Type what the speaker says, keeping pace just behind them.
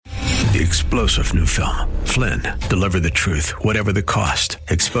The explosive new film, Flynn, deliver the truth, whatever the cost,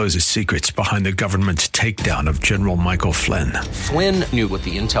 exposes secrets behind the government's takedown of General Michael Flynn. Flynn knew what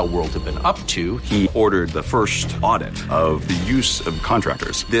the intel world had been up to. He ordered the first audit of the use of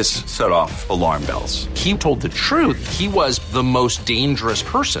contractors. This set off alarm bells. He told the truth. He was the most dangerous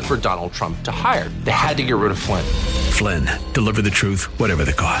person for Donald Trump to hire. They had to get rid of Flynn. Flynn, deliver the truth, whatever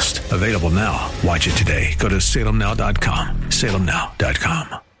the cost. Available now. Watch it today. Go to salemnow.com.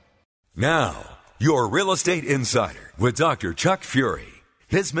 salemnow.com. Now, your Real Estate Insider with Dr. Chuck Fury.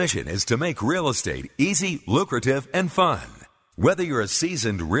 His mission is to make real estate easy, lucrative, and fun. Whether you're a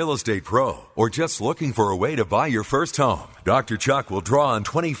seasoned real estate pro or just looking for a way to buy your first home, Dr. Chuck will draw on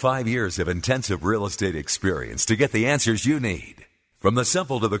 25 years of intensive real estate experience to get the answers you need. From the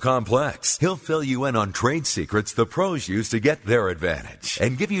simple to the complex, he'll fill you in on trade secrets the pros use to get their advantage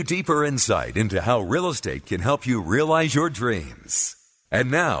and give you deeper insight into how real estate can help you realize your dreams.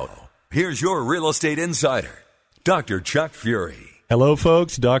 And now, here's your Real Estate Insider, Dr. Chuck Fury. Hello,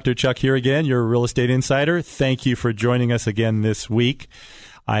 folks. Dr. Chuck here again, your Real Estate Insider. Thank you for joining us again this week.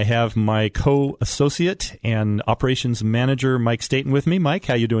 I have my co-associate and operations manager, Mike Staten, with me. Mike,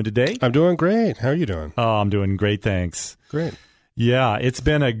 how you doing today? I'm doing great. How are you doing? Oh, I'm doing great, thanks. Great. Yeah, it's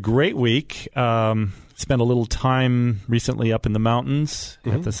been a great week. Spent a little time recently up in the mountains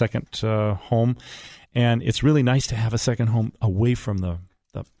at the second home, and it's really nice to have a second home away from the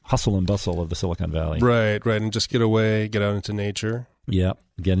hustle and bustle of the Silicon Valley. Right, and just get away, get out into nature. Yeah,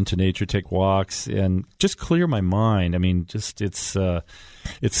 get into nature, take walks, and just clear my mind. I mean, just it's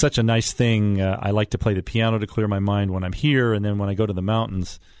such a nice thing. I like to play the piano to clear my mind when I'm here, and then when I go to the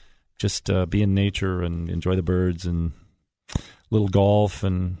mountains, just be in nature and enjoy the birds and little golf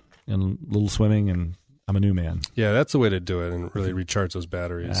and little swimming, and I'm a new man. Yeah, that's the way to do it and really recharge those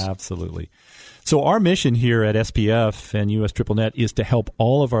batteries. Absolutely. So our mission here at SPF and US Triple Net is to help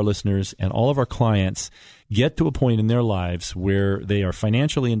all of our listeners and all of our clients get to a point in their lives where they are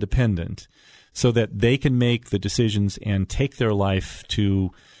financially independent so that they can make the decisions and take their life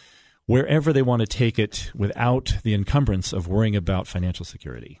to wherever they want to take it without the encumbrance of worrying about financial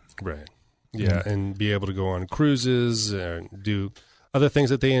security. Right. Yeah, and be able to go on cruises and do other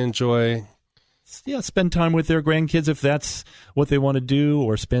things that they enjoy. Yeah, spend time with their grandkids if that's what they want to do,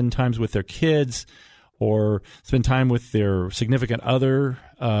 or spend times with their kids, or spend time with their significant other.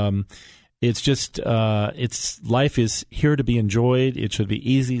 It's just, life is here to be enjoyed. It should be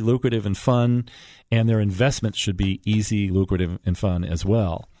easy, lucrative, and fun, and their investments should be easy, lucrative, and fun as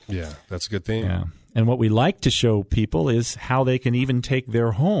well. Yeah, that's a good thing. Yeah. And what we like to show people is how they can even take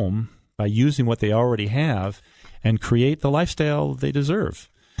their home by using what they already have and create the lifestyle they deserve.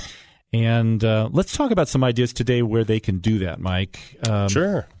 And let's talk about some ideas today where they can do that, Mike.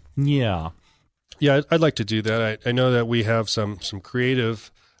 Sure. Yeah. Yeah, I'd like to do that. I know that we have some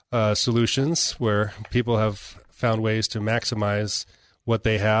creative solutions where people have found ways to maximize what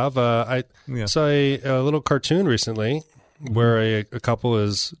they have. I saw a little cartoon recently where a couple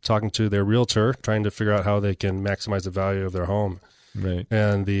is talking to their realtor, trying to figure out how they can maximize the value of their home. Right.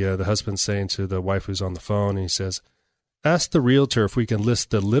 And the husband's saying to the wife who's on the phone, and he says, "Ask the realtor if we can list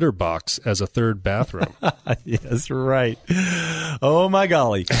the litter box as a third bathroom." Yes, right. Oh, my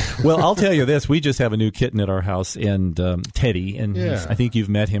golly. Well, I'll tell you this. We just have a new kitten at our house, and Teddy, and I think you've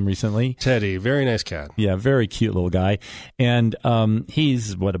met him recently. Teddy, very nice cat. Yeah, very cute little guy. And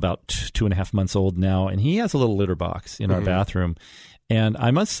he's, about 2.5 months old now, and he has a little litter box in our bathroom. And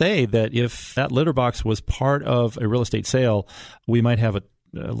I must say that if that litter box was part of a real estate sale, we might have a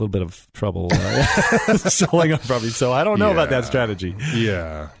little bit of trouble selling our property. So I don't know about that strategy.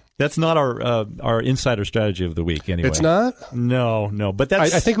 Yeah. That's not our insider strategy of the week anyway. It's not? No. But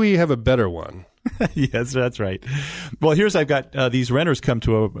that's... I think we have a better one. Yes, that's right. Well, I've got these renters come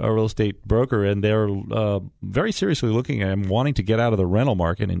to a real estate broker, and they're very seriously looking at them, wanting to get out of the rental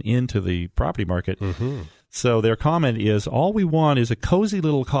market and into the property market. Mm-hmm. So their comment is, all we want is a cozy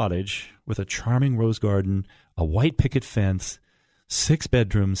little cottage with a charming rose garden, a white picket fence, 6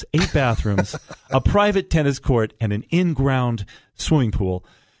 bedrooms, 8 bathrooms, a private tennis court, and an in-ground swimming pool.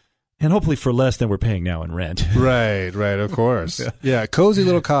 And hopefully for less than we're paying now in rent. Right, of course. Yeah, cozy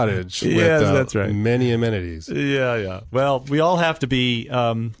little cottage with that's right. many amenities. Yeah. Well, we all have to be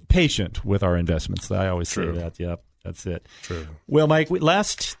patient with our investments. I always say that, yep. That's it. True. Well, Mike,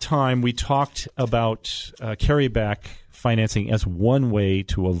 last time we talked about carryback financing as one way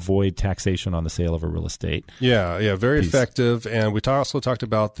to avoid taxation on the sale of a real estate. Yeah, very effective. And we also talked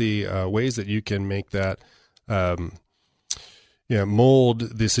about the ways that you can make that mold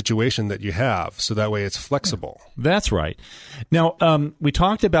the situation that you have, so that way it's flexible. That's right. Now, we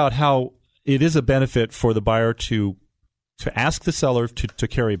talked about how it is a benefit for the buyer to to ask the seller to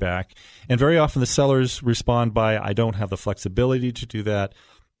carry back. And very often the sellers respond by, I don't have the flexibility to do that.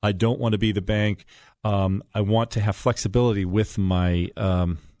 I don't want to be the bank. I want to have flexibility with my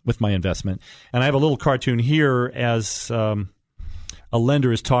investment. And I have a little cartoon here as a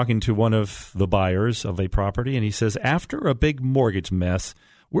lender is talking to one of the buyers of a property, and he says, after a big mortgage mess,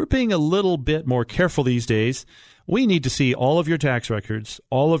 we're being a little bit more careful these days. We need to see all of your tax records,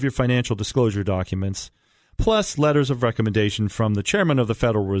 all of your financial disclosure documents, plus letters of recommendation from the chairman of the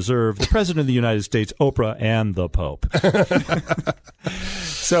Federal Reserve, the president of the United States, Oprah, and the Pope.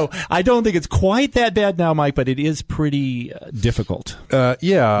 So I don't think it's quite that bad now, Mike, but it is pretty difficult.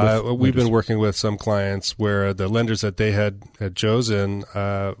 We've been working with some clients where the lenders that they had chosen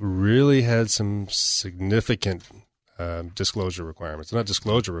really had some significant disclosure requirements. Not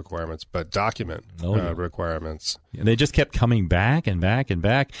disclosure requirements, but document requirements. And they just kept coming back and back and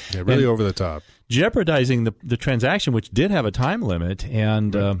back. Yeah, really over the top. Jeopardizing the transaction, which did have a time limit.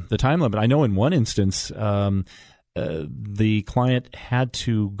 And the time limit, I know in one instance, the client had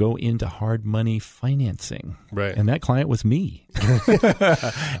to go into hard money financing. Right. And that client was me.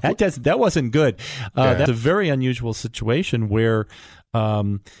 That wasn't good. That's a very unusual situation where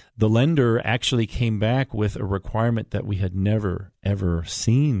the lender actually came back with a requirement that we had never, ever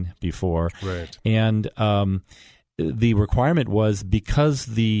seen before. Right. And the requirement was because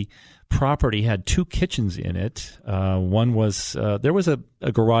the property had two kitchens in it. One was there was a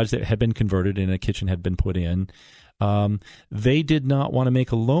garage that had been converted and a kitchen had been put in. They did not want to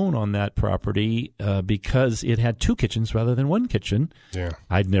make a loan on that property because it had two kitchens rather than one kitchen. Yeah.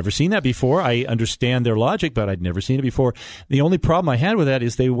 I'd never seen that before. I understand their logic, but I'd never seen it before. The only problem I had with that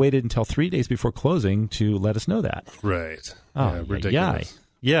is they waited until 3 days before closing to let us know that. Right. Oh, ridiculous.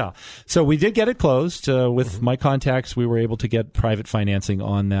 Yeah. So we did get it closed. With my contacts, we were able to get private financing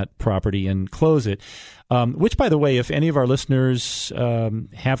on that property and close it. Which, by the way, if any of our listeners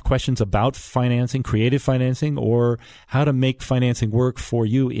have questions about financing, creative financing, or how to make financing work for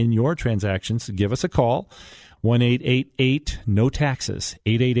you in your transactions, give us a call, 1-888-NO-TAXES,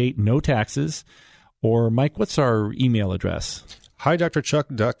 888-NO-TAXES. Or, Mike, what's our email address?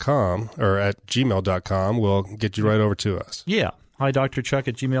 HiDrChuck.com or at gmail.com will get you right over to us. Yeah.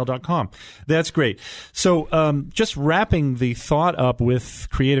 HiDrChuck@gmail.com. That's great. So just wrapping the thought up with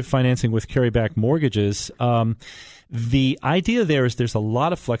creative financing with carryback mortgages, the idea there is there's a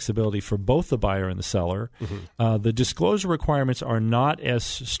lot of flexibility for both the buyer and the seller. Mm-hmm. The disclosure requirements are not as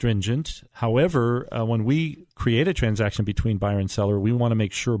stringent. However, when we create a transaction between buyer and seller, we want to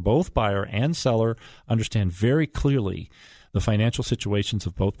make sure both buyer and seller understand very clearly the financial situations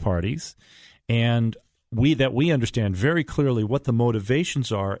of both parties, and we understand very clearly what the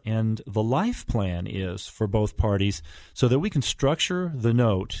motivations are and the life plan is for both parties so that we can structure the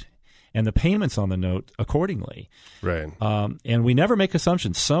note and the payments on the note accordingly. Right. And we never make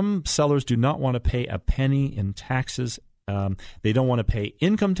assumptions. Some sellers do not want to pay a penny in taxes. They don't want to pay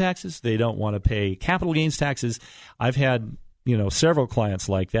income taxes. They don't want to pay capital gains taxes. I've had several clients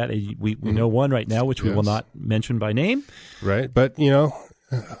like that. We know one right now, which we will not mention by name. Right. But,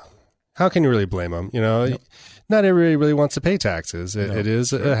 how can you really blame them? Not everybody really wants to pay taxes. It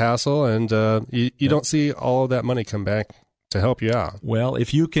is a hassle, and you don't see all of that money come back to help you out. Well,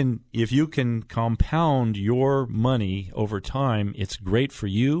 if you can compound your money over time, it's great for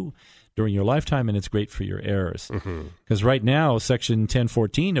you during your lifetime, and it's great for your heirs. Because right now, Section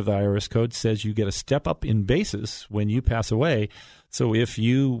 1014 of the IRS Code says you get a step up in basis when you pass away. So if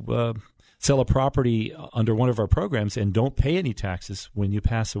you sell a property under one of our programs and don't pay any taxes, when you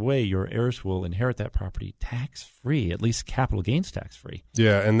pass away, your heirs will inherit that property tax-free, at least capital gains tax-free.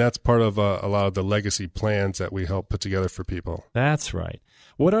 Yeah, and that's part of a lot of the legacy plans that we help put together for people. That's right.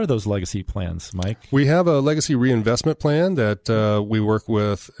 What are those legacy plans, Mike? We have a legacy reinvestment plan that we work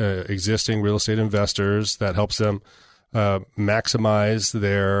with existing real estate investors that helps them maximize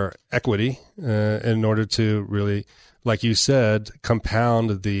their equity in order to really, like you said,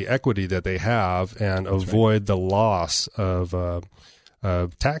 compound the equity that they have and avoid the loss of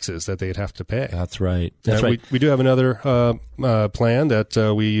taxes that they'd have to pay. That's right. We do have another plan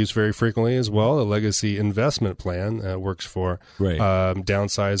that we use very frequently as well, a legacy investment plan that works for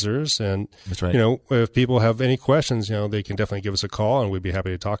downsizers. And, that's right. If people have any questions, they can definitely give us a call and we'd be happy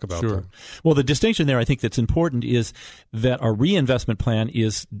to talk about them. Well, the distinction there I think that's important is that our reinvestment plan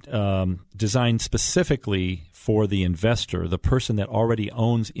is designed specifically for the investor, the person that already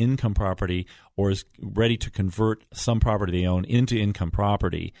owns income property or is ready to convert some property they own into income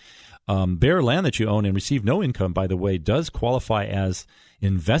property. Bare land that you own and receive no income, by the way, does qualify as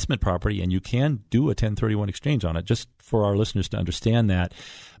investment property, and you can do a 1031 exchange on it, just for our listeners to understand that.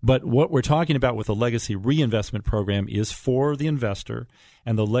 But what we're talking about with the legacy reinvestment program is for the investor,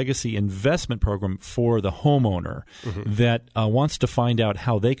 and the legacy investment program for the homeowner that wants to find out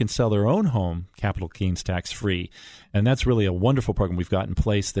how they can sell their own home capital gains tax free. And that's really a wonderful program we've got in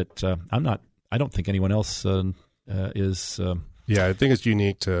place that I don't think anyone else is. Yeah, I think it's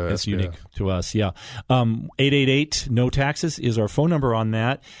unique to us. It's unique to us, yeah. 888-NO-TAXES is our phone number on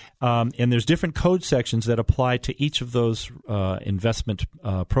that. And there's different code sections that apply to each of those investment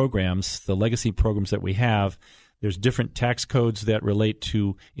programs, the legacy programs that we have. There's different tax codes that relate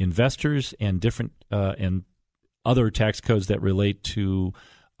to investors and different and other tax codes that relate to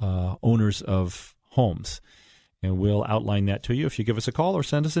owners of homes. And we'll outline that to you if you give us a call or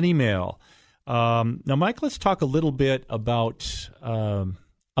send us an email. Now, Mike, let's talk a little bit about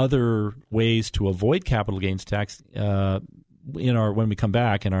other ways to avoid capital gains tax when we come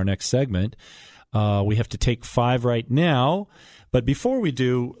back in our next segment. We have to take 5 right now, but before we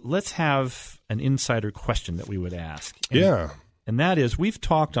do, let's have an insider question that we would ask. And that is, we've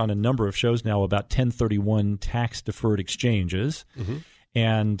talked on a number of shows now about 1031 tax-deferred exchanges.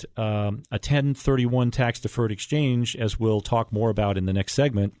 And a 1031 tax-deferred exchange, as we'll talk more about in the next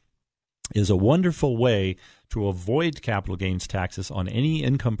segment, is a wonderful way to avoid capital gains taxes on any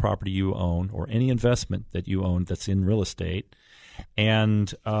income property you own or any investment that you own that's in real estate.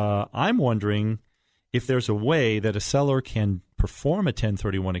 And I'm wondering if there's a way that a seller can perform a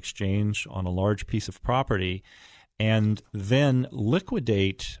 1031 exchange on a large piece of property and then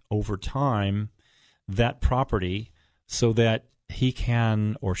liquidate over time that property so that he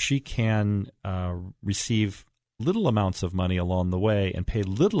can or she can receive little amounts of money along the way and pay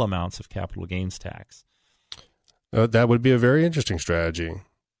little amounts of capital gains tax. That would be a very interesting strategy.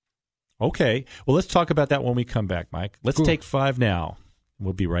 Okay. Well, let's talk about that when we come back, Mike. Let's take 5 now.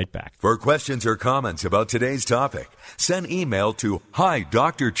 We'll be right back. For questions or comments about today's topic, send email to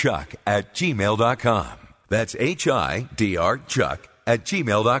hidrchuck@gmail.com. That's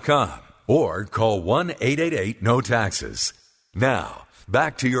HIDRchuck@gmail.com. Or call 1-888-NO-TAXES. Now,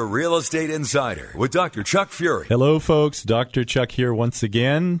 back to your Real Estate Insider with Dr. Chuck Fury. Hello, folks. Dr. Chuck here once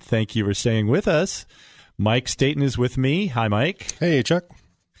again. Thank you for staying with us. Mike Staten is with me. Hi, Mike. Hey, Chuck.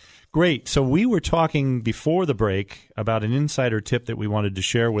 Great. So we were talking before the break about an insider tip that we wanted to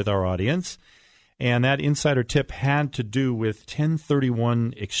share with our audience, and that insider tip had to do with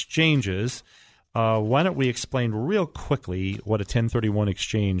 1031 exchanges. Why don't we explain real quickly what a 1031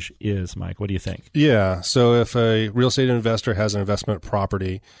 exchange is, Mike? What do you think? Yeah. So if a real estate investor has an investment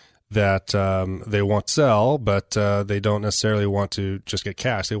property that they want to sell, but they don't necessarily want to just get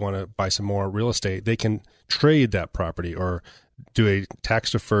cash, they want to buy some more real estate, they can trade that property or do a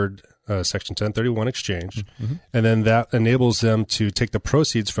tax-deferred Section 1031 exchange. And then that enables them to take the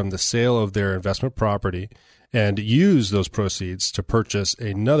proceeds from the sale of their investment property and use those proceeds to purchase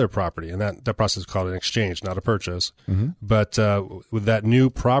another property. And that process is called an exchange, not a purchase. But with that new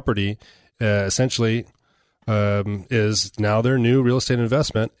property, essentially is now their new real estate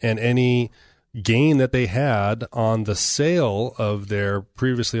investment, and any gain that they had on the sale of their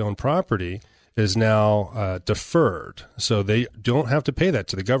previously owned property is now deferred. So they don't have to pay that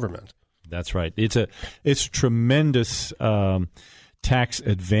to the government. That's right. It's a tremendous tax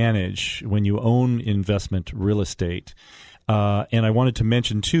advantage when you own investment real estate. And I wanted to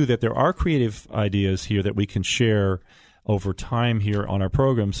mention, too, that there are creative ideas here that we can share over time here on our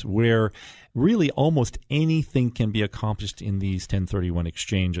programs where really almost anything can be accomplished in these 1031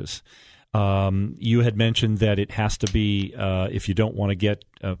 exchanges. You had mentioned that it has to be, if you don't want to get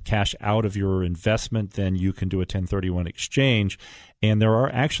cash out of your investment, then you can do a 1031 exchange. And there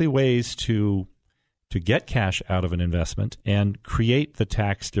are actually ways to get cash out of an investment and create the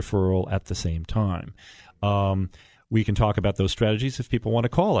tax deferral at the same time. We can talk about those strategies if people want to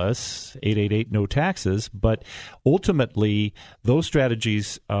call us, 888-NO-TAXES. But ultimately, those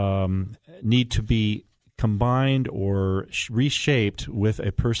strategies need to be combined or reshaped with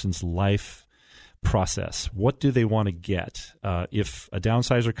a person's life process. What do they want to get? If a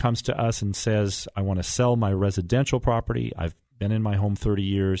downsizer comes to us and says, I want to sell my residential property, I've been in my home 30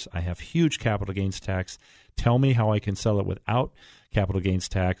 years, I have huge capital gains tax, tell me how I can sell it without capital gains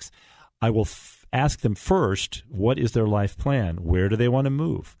tax, I will ask them first, what is their life plan? Where do they want to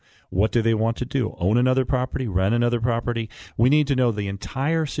move? What do they want to do? Own another property? Rent another property? We need to know the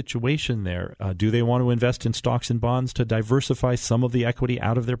entire situation there. Do they want to invest in stocks and bonds to diversify some of the equity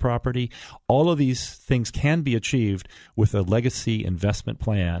out of their property? All of these things can be achieved with a legacy investment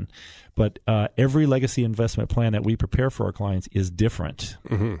plan. But every legacy investment plan that we prepare for our clients is different.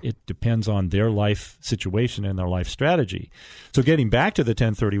 Mm-hmm. It depends on their life situation and their life strategy. So getting back to the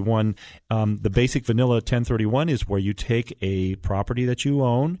 1031, the basic vanilla 1031 is where you take a property that you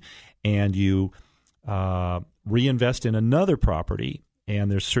own and you reinvest in another property,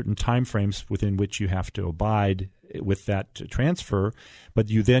 and there's certain time frames within which you have to abide with that transfer, but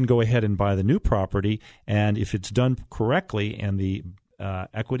you then go ahead and buy the new property, and if it's done correctly and the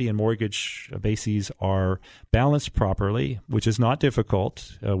equity and mortgage bases are balanced properly, which is not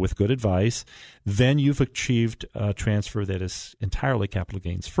difficult with good advice, then you've achieved a transfer that is entirely capital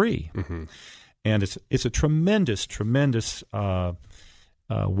gains free. Mm-hmm. And it's a tremendous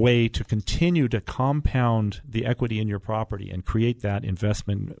way to continue to compound the equity in your property and create that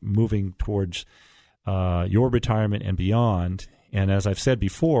investment moving towards your retirement and beyond. And as I've said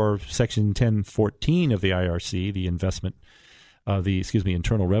before, Section 1014 of the IRC, the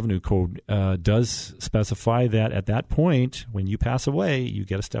Internal Revenue Code, does specify that at that point, when you pass away, you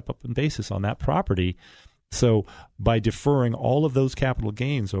get a step-up in basis on that property. So by deferring all of those capital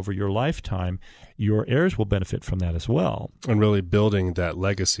gains over your lifetime, your heirs will benefit from that as well. And really building that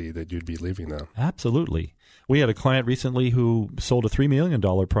legacy that you'd be leaving them. Absolutely. We had a client recently who sold a $3 million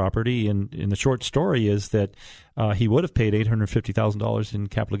property, and the short story is that he would have paid $850,000 in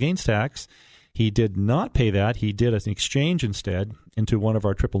capital gains tax. He did not pay that. He did an exchange instead into one of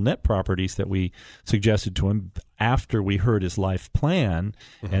our triple net properties that we suggested to him after we heard his life plan,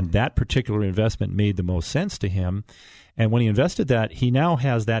 mm-hmm. and that particular investment made the most sense to him. And when he invested that, he now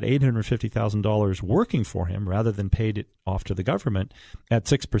has that $850,000 working for him rather than paid it off to the government at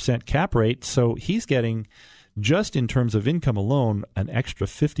 6% cap rate. So he's getting, just in terms of income alone, an extra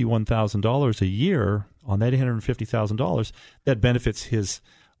 $51,000 a year on that $850,000 that benefits his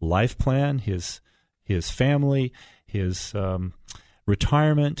life plan, his family, his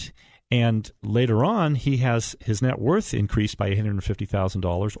retirement, and later on he has his net worth increased by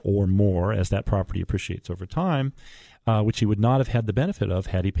 $850,000 or more as that property appreciates over time, which he would not have had the benefit of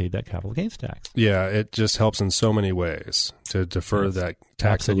had he paid that capital gains tax. Yeah, it just helps in so many ways to defer that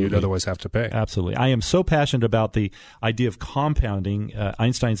tax that you'd otherwise have to pay. Absolutely. I am so passionate about the idea of compounding.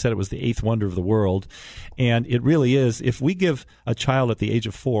 Einstein said it was the eighth wonder of the world, and it really is. If we give a child at the age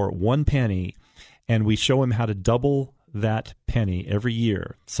of 4 1 penny and we show him how to double that penny every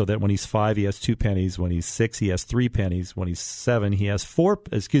year, so that when he's 5 he has 2 pennies, when he's 6 he has 3 pennies, when he's 7 he has 4,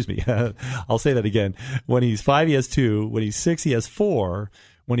 I'll say that again, when he's 5 he has 2, when he's 6 he has 4,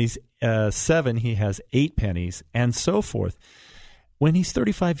 when he's 7 he has 8 pennies, and so forth. When he's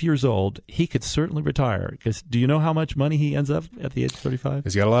 35 years old, he could certainly retire. Because do you know how much money he ends up at the age of 35?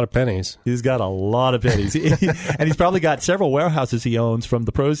 He's got a lot of pennies. He's got a lot of pennies. And he's probably got several warehouses he owns from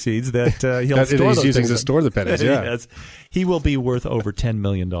the proceeds that he'll store he's using to store the pennies, yeah. Yes. He will be worth over $10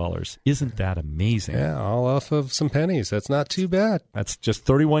 million. Isn't that amazing? Yeah, all off of some pennies. That's not too bad. That's just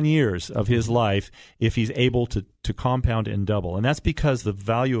 31 years of his life if he's able to compound and double. And that's because the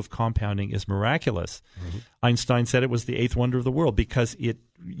value of compounding is miraculous. Mm-hmm. Einstein said it was the eighth wonder of the world because it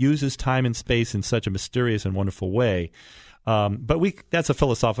uses time and space in such a mysterious and wonderful way. But that's a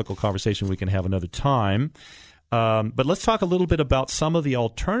philosophical conversation we can have another time. But let's talk a little bit about some of the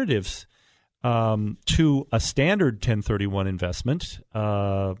alternatives to a standard 1031 investment.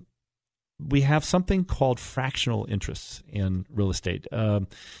 We have something called fractional interests in real estate.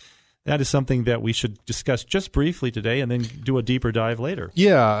 That is something that we should discuss just briefly today and then do a deeper dive later.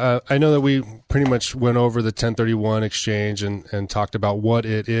 Yeah, I know that we pretty much went over the 1031 exchange and talked about what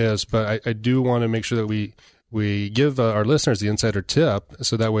it is, but I do want to make sure that we give our listeners the insider tip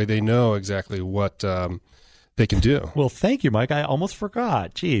so that way they know exactly what they can do. Well, thank you, Mike. I almost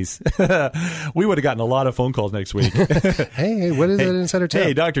forgot. Jeez. We would have gotten a lot of phone calls next week. Hey, what is that insider tip?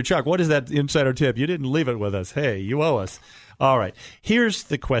 Hey, Dr. Chuck, what is that insider tip? You didn't leave it with us. Hey, you owe us. All right. Here's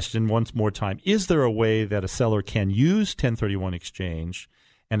the question once more time. Is there a way that a seller can use 1031 exchange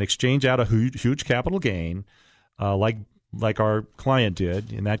and exchange out a huge capital gain, like our client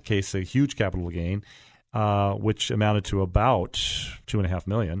did, in that case, a huge capital gain, which amounted to about $2.5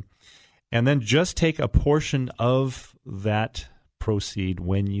 million, and then just take a portion of that proceed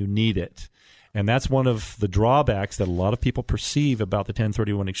when you need it? And that's one of the drawbacks that a lot of people perceive about the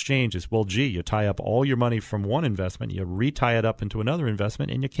 1031 exchange is, well, gee, you tie up all your money from one investment, you retie it up into another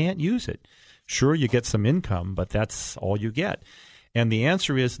investment, and you can't use it. Sure, you get some income, but that's all you get. And the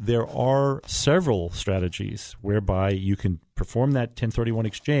answer is there are several strategies whereby you can perform that 1031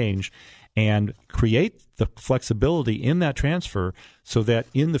 exchange and create the flexibility in that transfer so that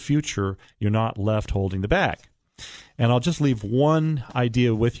in the future you're not left holding the bag. And I'll just leave one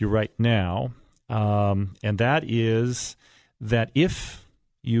idea with you right now. And that is that if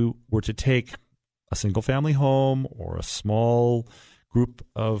you were to take a single-family home or a small group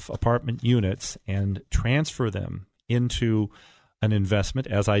of apartment units and transfer them into an investment,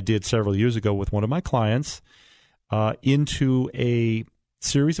 as I did several years ago with one of my clients, into a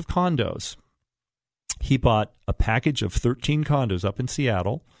series of condos. He bought a package of 13 condos up in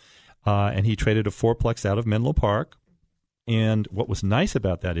Seattle, and he traded a fourplex out of Menlo Park. And what was nice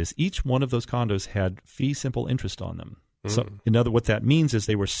about that is each one of those condos had fee simple interest on them. So, what that means is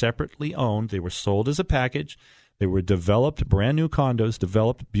they were separately owned. They were sold as a package. They were developed, brand new condos,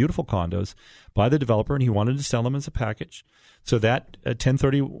 developed beautiful condos by the developer, and he wanted to sell them as a package. So that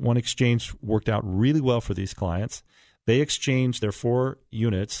 1031 exchange worked out really well for these clients. They exchanged their 4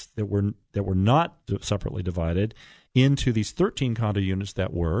 units that were not separately divided into these 13 condo units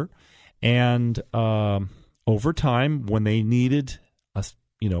that were, and over time, when they needed a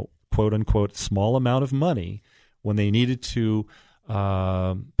quote unquote small amount of money, when they needed to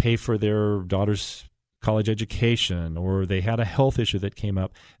pay for their daughter's college education, or they had a health issue that came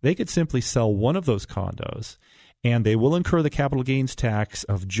up, they could simply sell one of those condos, and they will incur the capital gains tax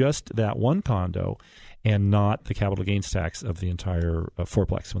of just that one condo and not the capital gains tax of the entire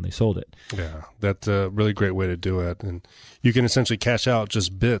fourplex when they sold it. Yeah, that's a really great way to do it. And you can essentially cash out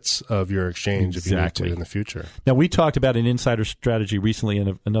just bits of your exchange if you need to in the future. Now, we talked about an insider strategy recently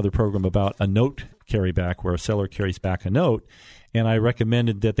in another program about a note carryback, where a seller carries back a note. And I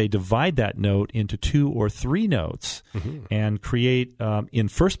recommended that they divide that note into 2 or 3 notes and create, in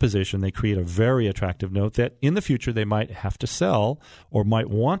first position, they create a very attractive note that in the future they might have to sell or might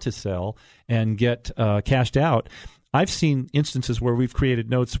want to sell and get cashed out. I've seen instances where we've created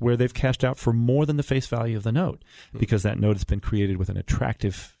notes where they've cashed out for more than the face value of the note because that note has been created with an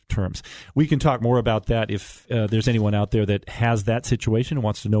attractive terms. We can talk more about that if there's anyone out there that has that situation and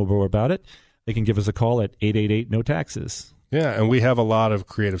wants to know more about it. They can give us a call at 888-NO-TAXES. Yeah, and we have a lot of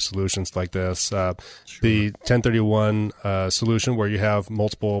creative solutions like this. The 1031 solution where you have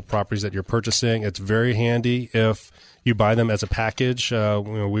multiple properties that you're purchasing, it's very handy if you buy them as a package.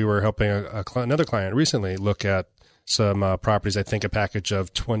 We were helping another client recently look at some properties, I think a package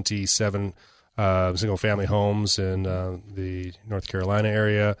of 27 single-family homes in the North Carolina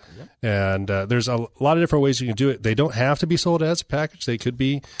area. Yep. And there's a lot of different ways you can do it. They don't have to be sold as a package. They could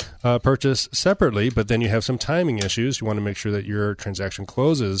be purchased separately, but then you have some timing issues. You want to make sure that your transaction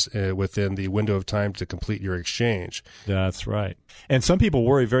closes within the window of time to complete your exchange. That's right. And some people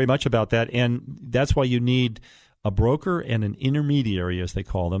worry very much about that, and that's why you need a broker and an intermediary, as they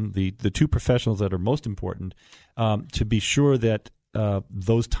call them, the 2 professionals that are most important, to be sure that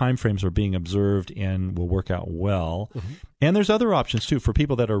those timeframes are being observed and will work out well. Mm-hmm. And there's other options, too, for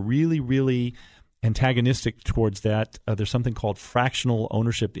people that are really, really antagonistic towards that. There's something called fractional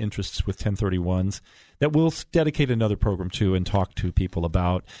ownership interests with 1031s that we'll dedicate another program to and talk to people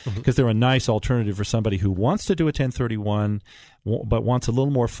about, because they're a nice alternative for somebody who wants to do a 1031 but wants a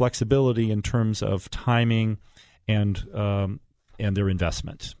little more flexibility in terms of timing and their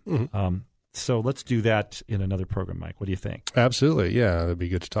investment. Mm-hmm. So let's do that in another program, Mike. What do you think? Absolutely. Yeah, that'd be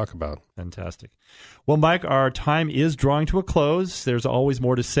good to talk about. Fantastic. Well, Mike, our time is drawing to a close. There's always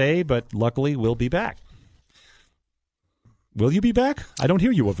more to say, but luckily we'll be back. Will you be back? I don't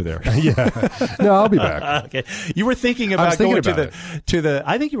hear you over there. Yeah. No, I'll be back. Okay. You were thinking about going to the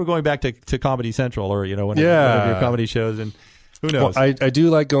I think you were going back to Comedy Central or, one of your comedy shows, and who knows? Well, I do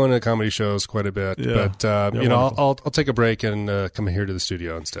like going to comedy shows quite a bit, but I'll take a break and come here to the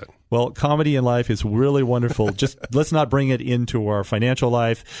studio instead. Well, comedy in life is really wonderful. Just let's not bring it into our financial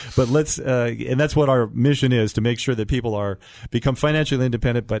life, but let's and that's what our mission is, to make sure that people become financially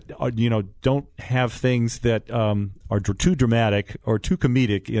independent, but don't have things that are too dramatic or too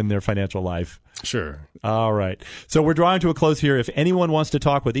comedic in their financial life. Sure. All right. So we're drawing to a close here. If anyone wants to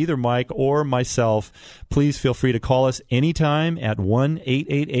talk with either Mike or myself, please feel free to call us anytime at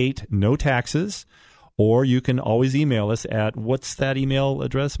 1-888-NO-TAXES. Or you can always email us at, what's that email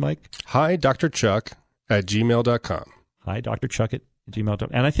address, Mike? Hi, Dr. Chuck at gmail.com. Hi, Dr. Chuck at gmail.com.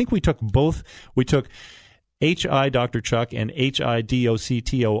 And I think we took both. We took H-I Dr. Chuck and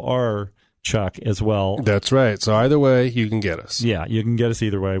H-I-D-O-C-T-O-R Chuck as well. That's right. So either way, you can get us. Yeah, you can get us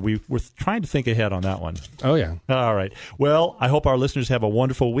either way. We're trying to think ahead on that one. Oh, yeah. All right. Well, I hope our listeners have a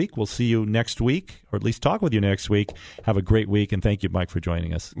wonderful week. We'll see you next week, or at least talk with you next week. Have a great week, and thank you, Mike, for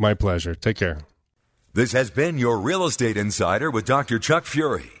joining us. My pleasure. Take care. This has been your Real Estate Insider with Dr. Chuck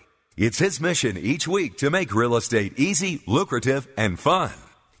Fury. It's his mission each week to make real estate easy, lucrative, and fun.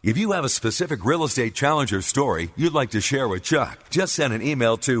 If you have a specific real estate challenge or story you'd like to share with Chuck, just send an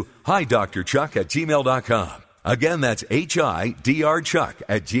email to hidrchuck@gmail.com. Again, that's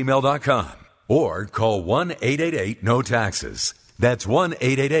HIDRchuck@gmail.com. Or call 1-888-NO-TAXES. That's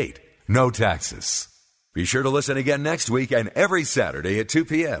 1-888-NO-TAXES. Be sure to listen again next week and every Saturday at 2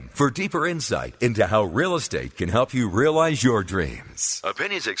 p.m. for deeper insight into how real estate can help you realize your dreams.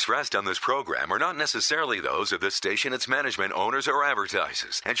 Opinions expressed on this program are not necessarily those of this station, its management, owners, or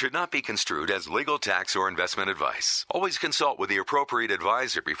advertisers, and should not be construed as legal, tax, or investment advice. Always consult with the appropriate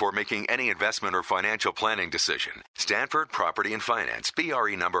advisor before making any investment or financial planning decision. Stanford Property and Finance,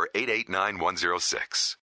 BRE number 889106.